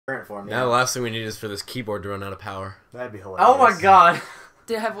for me. Now the last thing we need is for this keyboard to run out of power. That'd be hilarious. Oh my god.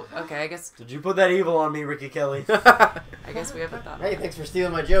 Okay, I guess. Did you put that evil on me, Ricky Kelly? I guess we haven't thought. Hey, thanks for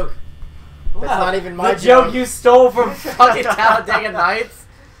stealing my joke. That's not even my joke you stole from fucking Talladega Nights.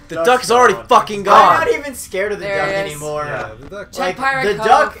 The duck's already fucking gone. I'm not even scared of the duck anymore. Yeah, the duck. Check Like, Pirate the Cove.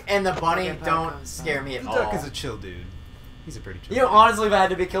 duck and the bunny Pirate don't Cove. scare me at The all. duck is a chill dude. He's a pretty chill. You know, dude. honestly, if I had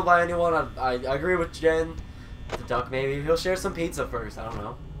to be killed by anyone, I agree with Jen. The duck, maybe he'll share some pizza first. I don't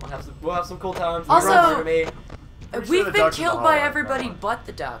know. We'll have some cool times. Also, Run through me. We've the been duck's in killed the by hallway, everybody that one. but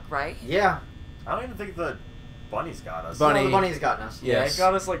the duck, right? Yeah. I don't even think the bunny's got us. Bunny. No, the bunny's gotten us. Yeah, Yes. it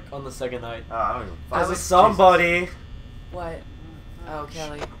got us like on the second night. I don't even. Because Finally, of somebody. What? Oh,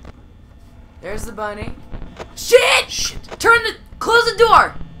 Kelly. There's the bunny. Shit! Close the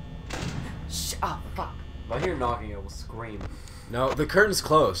door! Oh, fuck. If I hear knocking, I will scream. No, the curtain's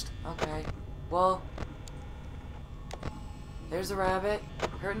closed. Okay. Well, there's a rabbit.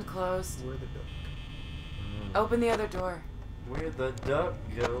 Curtain closed. Where the duck? Open the other door. Where'd the duck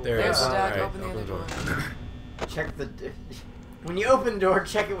go? There it There's is. the duck. Alright, Open the other door. Check the... When you open the door,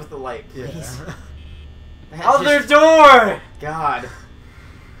 check it with the light, Yeah. please. That Other just- door! God.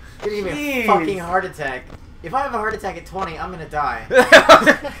 You're gonna give me a Jeez. fucking heart attack. If I have a heart attack at 20, I'm gonna die.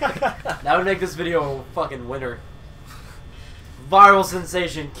 That would make this video a fucking winner. Viral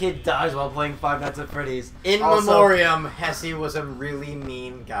sensation. Kid dies while playing Five Nights at Freddy's. In Also- memoriam, Hesse was a really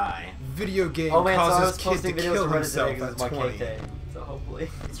mean guy. Video game Oh man, so I was causes kid to posting videos kill on Reddit himself today because at it's my 20. cake day. So hopefully.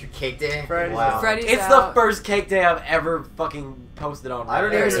 It's your cake day? Freddy's Wow. Freddy's It's out. the first cake day I've ever fucking posted on Reddit. I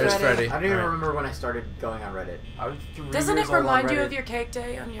don't even, There's Freddy. I don't even Alright. remember when I started going on Reddit. I was 3 Doesn't years it old on remind you Reddit. of your cake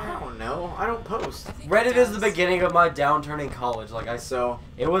day on your... I don't know. I don't post. I think Reddit it is the does. beginning of my downturn in college. Like So,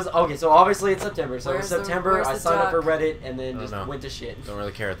 it was okay. So obviously it's September. So Where's the- September, where's I the signed up for duck? Reddit and then I just don't know. went to shit. Don't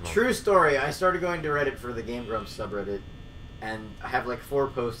really care at the moment. true story. I started going to Reddit for the Game Grumps subreddit, and I have like 4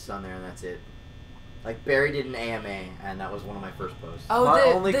 posts on there, and that's it. Like, Barry did an AMA, and that was one of my first posts. Oh, My the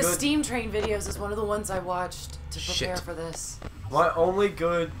only good- Steam Train videos is one of the ones I watched to prepare Shit. for this. My only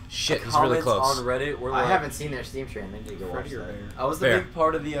good Shit, he's really comments close. on Reddit were I like, haven't seen their Steam Train. I need to go watch Freddy or that. Bear? I was the Bear. big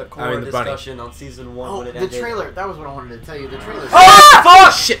part of the Korra the bunny. discussion on season 1 Oh, when it the ended. trailer. That was what I wanted to tell you. The trailer. Ah!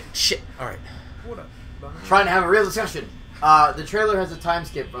 Fuck! Shit. Alright. What up? Trying to have a real discussion. The trailer has a time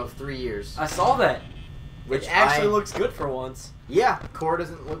skip of 3 years. I saw that. Which Which actually I- looks good for once. Yeah, Korra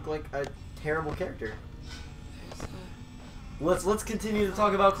doesn't look like a terrible character. Let's continue to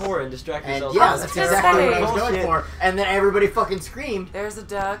talk about Korra and distract And yourself. yeah, from that's this exactly what I was terrible going bullshit. for. And then everybody fucking screamed. There's a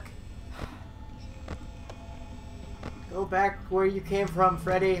duck. Go back where you came from,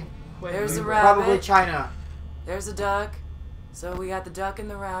 Freddy. There's a Probably rabbit. China. There's a duck. So we got the duck and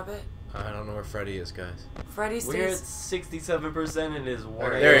the rabbit. I don't know where Freddy is, guys. Freddy We're at stays... 67% and is 1.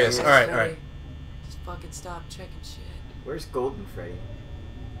 There he is. There's Alright, Freddy. alright. Just fucking stop checking shit. Where's Golden Freddy?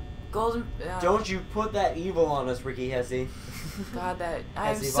 Golden... Don't you put that evil on us, Ricky Hesse. God, that...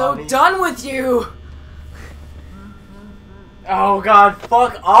 I'm Hesse so Bobby. done with you! Oh god,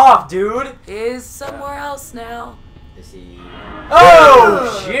 fuck off, dude! Is somewhere else now. Is he...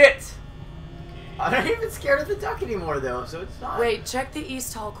 Oh, shit! I'm not even scared of the duck anymore, though, so it's not... Wait, check the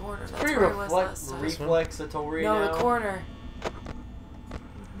East Hall corner. That's Pretty where it was last time. reflexatory No, now. the corner.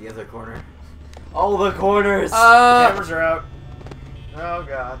 The other corner. All the corners! Cameras are out. Oh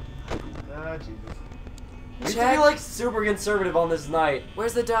god. Oh Jesus. We have to check. be like super conservative on this night.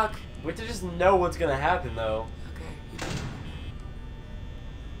 Where's the duck? We have to just know what's gonna happen though. Okay.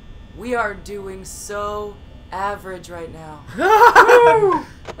 We are doing so average right now.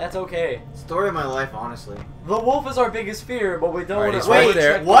 That's okay. Story of my life, honestly. The wolf is our biggest fear, but we don't Alright, want he's to right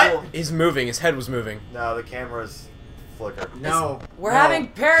there. What? He's moving. His head was moving. No, the cameras flicker. No. We're No. having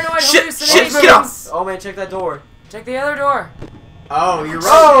paranoid Shit, hallucinations. shit, get up! Oh man, check that door. Check the other door. Oh, you're right.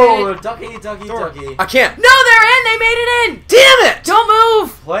 Oh, ducky, ducky, ducky. I can't. No, they're in! They made it in! Damn it! Don't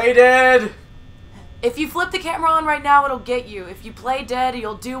move! Play dead. If you flip the camera on right now, it'll get you. If you play dead,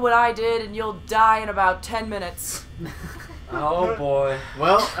 you'll do what I did and you'll die in about 10 minutes. Oh boy.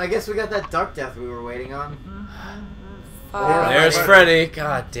 Well, I guess we got that duck death we were waiting on. There's Freddy.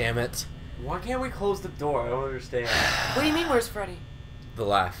 God damn it. Why can't we close the door? I don't understand. What do you mean, where's Freddy? The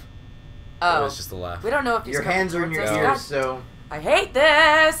laugh. It Oh. was just a laugh. We don't know if he's Your coming hands are in your towards us. ears, God, so I hate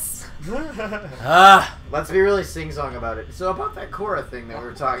this! Ah! let's be really sing-song about it. So about that Korra thing that we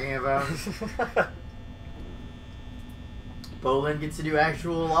were talking about, Bolin gets to do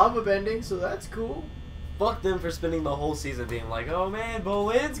actual lava bending, so that's cool. Fuck them for spending the whole season being like, oh man,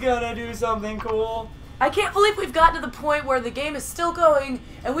 Bolin's gonna do something cool. I can't believe we've gotten to the point where the game is still going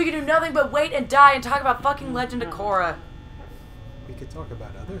and we can do nothing but wait and die and talk about fucking Legend of Korra. We could talk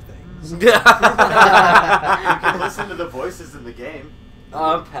about other things. You can listen to the voices in the game.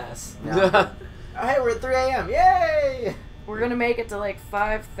 Pass. No. Oh, hey, we're at 3 a.m. Yay! We're gonna make it to like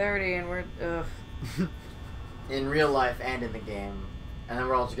 5:30, and we're In real life and in the game, and then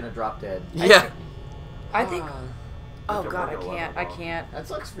we're all just gonna drop dead. Yeah. I think. Oh have to god, I work a can't. lot I more. can't. That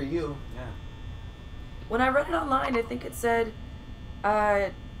sucks for you. Yeah. When I read it online, I think it said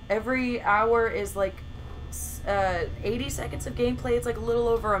every hour is like 80 seconds of gameplay. It's like a little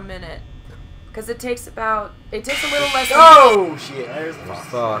over a minute. Because it takes a little less than, Oh shit! There's the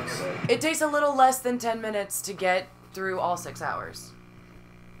Fox. it takes a little less than 10 minutes to get through all 6 hours.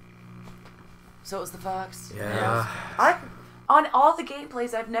 So it was the fox. Yeah. On all the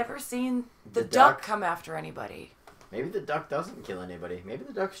gameplays, I've never seen the duck come after anybody. Maybe the duck doesn't kill anybody. Maybe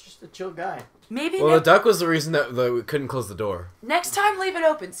the duck's just a chill guy. Maybe Well, the duck was the reason that we couldn't close the door. next time leave it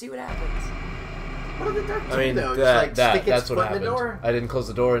open, see what happens. What did the duck do, I mean, though? Just, like, stick its that's what foot in happened. the door? I didn't close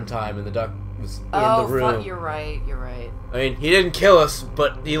the door in time, and the duck was in Oh, the room. fuck, you're right. I mean, he didn't kill us,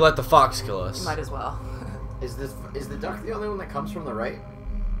 but he let the fox kill us. Might as well. Is the duck the only one that comes from the right?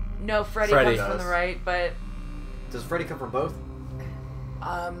 No, Freddy Freddy comes from does. the right, but Does Freddy come from both?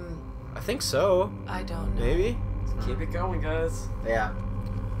 I think so. I don't know. Maybe. Keep it going, guys. Yeah.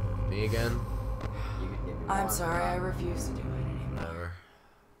 Me again. You can give me I'm one. sorry, I refuse to do it anymore. Whatever.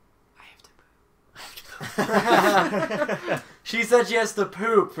 I have to poop. She said she has to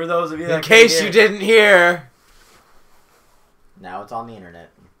poop, for those of you that In case can't you hear. didn't hear. Now it's on the internet.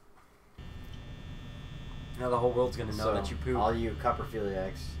 Now the whole world's gonna know So, that you poop. all you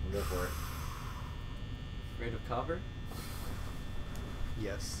coprophiliacs, go for it. Afraid of copper?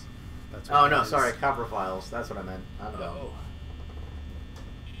 Yes. That's Oh what no, it is. sorry, coprophiles. That's what I meant. I'm dumb. Oh.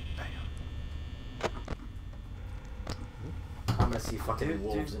 I'm gonna see fucking Dude,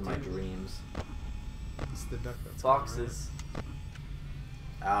 wolves dude, in my dude. dreams. It's the duck that's Foxes.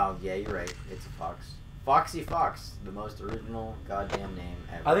 Oh yeah, you're right. It's a fox. Foxy Fox, the most original goddamn name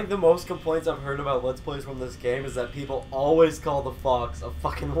ever. I think the most complaints I've heard about Let's Plays from this game is that people always call the fox a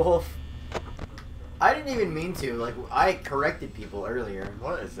fucking wolf. I didn't even mean to. Like, I corrected people earlier.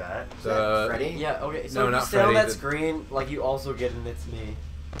 What is that? Is that Freddy? Yeah, okay, so No, if you not stay on Freddy, that the- screen, like, you also get an It's Me.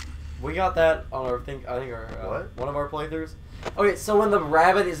 We got that on our, I think our, What? one of our playthroughs. Okay, so when the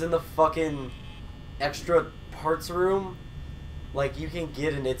rabbit is in the fucking extra parts room, like, you can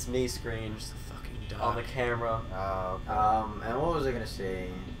get an It's Me screen Just the fucking duck. on the camera. Oh, okay. And what was I gonna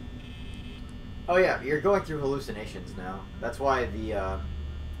say? Oh yeah, you're going through hallucinations now. That's why the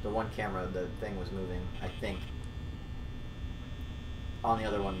one camera, the thing was moving, I think. On the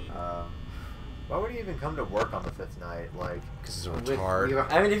other one, Why would he even come to work on the 5th night? Like, Because he's a with- retard.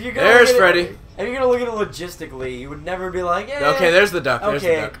 I mean, if you're gonna There's look at Freddy. It, if you're gonna look at it logistically, you would never be like, yeah. Okay, there's the duck. There's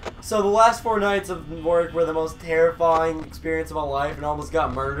Okay, the duck. so the last 4 nights of work were the most terrifying experience of my life, and almost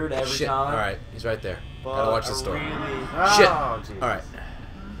got murdered every Shit. time. Alright, he's right there. But Gotta watch the I story. Really, oh, Jesus. Alright.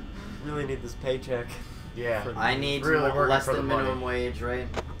 really need this paycheck. Yeah. For- I need Really working less for the than money. minimum wage, right?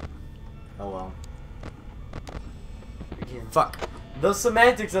 Oh well. Again. Fuck. The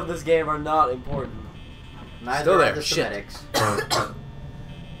semantics of this game are not important. Neither Still are there. the Shit. Semitics.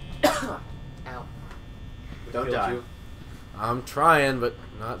 Ow. We Don't killed die. you. I'm trying, but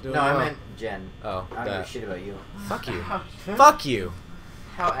not doing No, well. I meant Jen. Oh, I don't give a that. shit about you. Fuck you. Fuck you.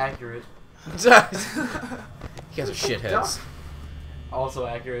 How accurate. You guys are shitheads. Also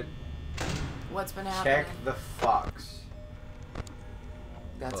accurate. What's been happening? Check the fox.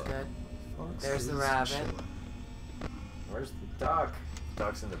 That's Oh. good. There's the rabbit. Where's the duck?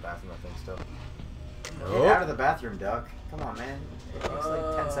 Duck's in the bathroom, I think, still. Get out of the bathroom, duck. Come on, man. It takes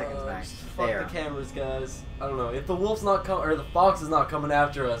like 10 seconds max. Fuck There. the cameras, guys. I don't know. If the wolf's not coming, or the fox is not coming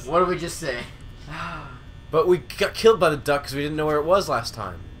after us. What did we just say? But we got killed by the duck because we didn't know where it was last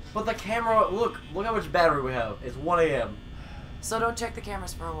time. But the camera, look how much battery we have. It's 1 a.m. So don't check the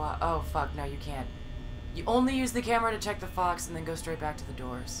cameras for a while. Oh, fuck, no, you can't. You only use the camera to check the fox and then go straight back to the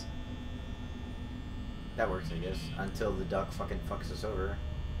doors. That works, I guess. Until the duck fucking fucks us over.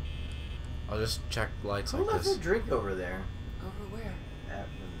 I'll just check lights Who like left this. a drink over there? Over where? At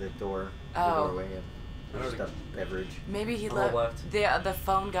the door. Oh. The doorway. I Just a beverage. Maybe he On left. the left. The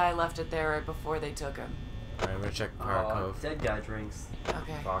phone guy left it there right before they took him. Alright, I'm gonna check Power Cove. Dead guy drinks.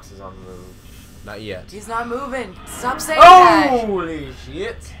 Okay. Fox is on the move. Not yet. He's not moving. Stop saying that. Holy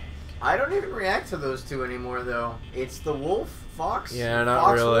shit! I don't even react to those two anymore, though. It's the wolf, fox. Yeah, not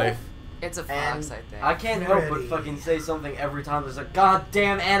fox, really. wolf. It's a And fox, I think. I can't help but Freddy. fucking say something every time there's a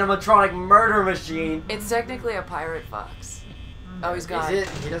goddamn animatronic murder machine. It's technically a pirate fox. Oh, he's gone. Is it?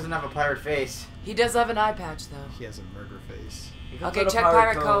 He doesn't have a pirate face. He does have an eye patch, though. He has a murder face. He comes Okay, out of check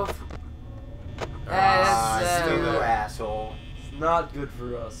Pirate Cove. That's, you uh, asshole. It's not good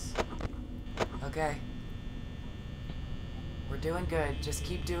for us. Okay. We're doing good. Just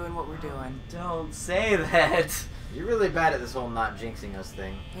keep doing what we're doing. Don't say that. You're really bad at this whole not jinxing us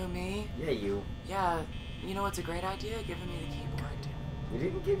thing. Who, me? Yeah, you. Yeah. You know what's a great idea? Giving me the keyboard. We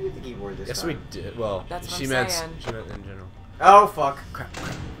didn't give you the keyboard this Yes, time. we did. Well, That's what she I'm meant saying. she meant in general. Oh, fuck. Crap.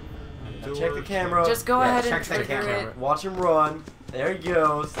 Now check the camera. Just go Yeah, ahead check and that trigger camera. it. Watch him run. There he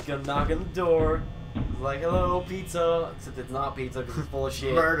goes. He's gonna knock on the door. He's like, hello, pizza. Except it's not pizza because it's full of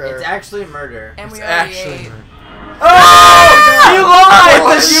shit. Murder. It's actually murder. And It's we already actually. ate. Oh! You lied!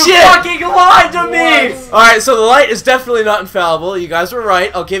 What the You shit? fucking lied to me! All right, so the light is definitely not infallible. You guys were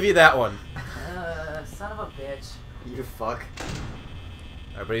right. I'll give you that one. Son of a bitch. You fuck.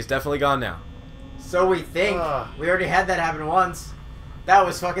 All right, but he's definitely gone now. So we think. We already had that happen once. That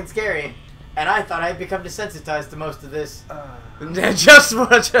was fucking scary. And I thought I'd become desensitized to most of this.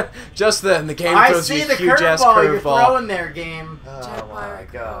 just then, the game I throws you see a the huge ass curveball you're curveball. throwing there, game. Oh my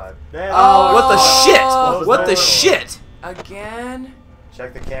god. Oh, What the shit? Oh. What the shit? Again?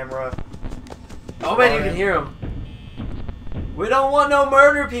 Check the camera. Oh, man, you can hear him. We don't want no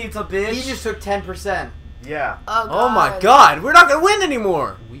murder pizza, bitch. He just took 10%. Yeah. Oh, Oh my god, we're not gonna win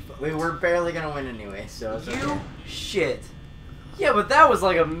anymore. We were barely gonna win anyway, so it's You okay. shit. Yeah, but that was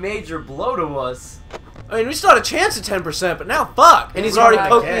like a major blow to us. I mean, we still had a chance at 10%, but now fuck. And he's Yeah, already I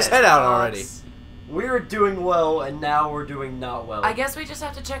poking guess. his head out already. We were doing well, and now we're doing not well. I guess we just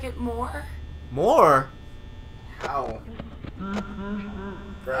have to check it more. More? How?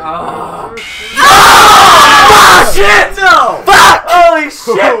 Oh. Ah! Shit! No! Fuck! Holy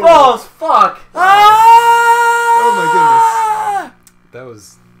shit balls! Fuck! Oh my goodness. That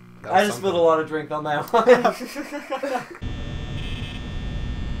was I just spilled a lot of drink on that one.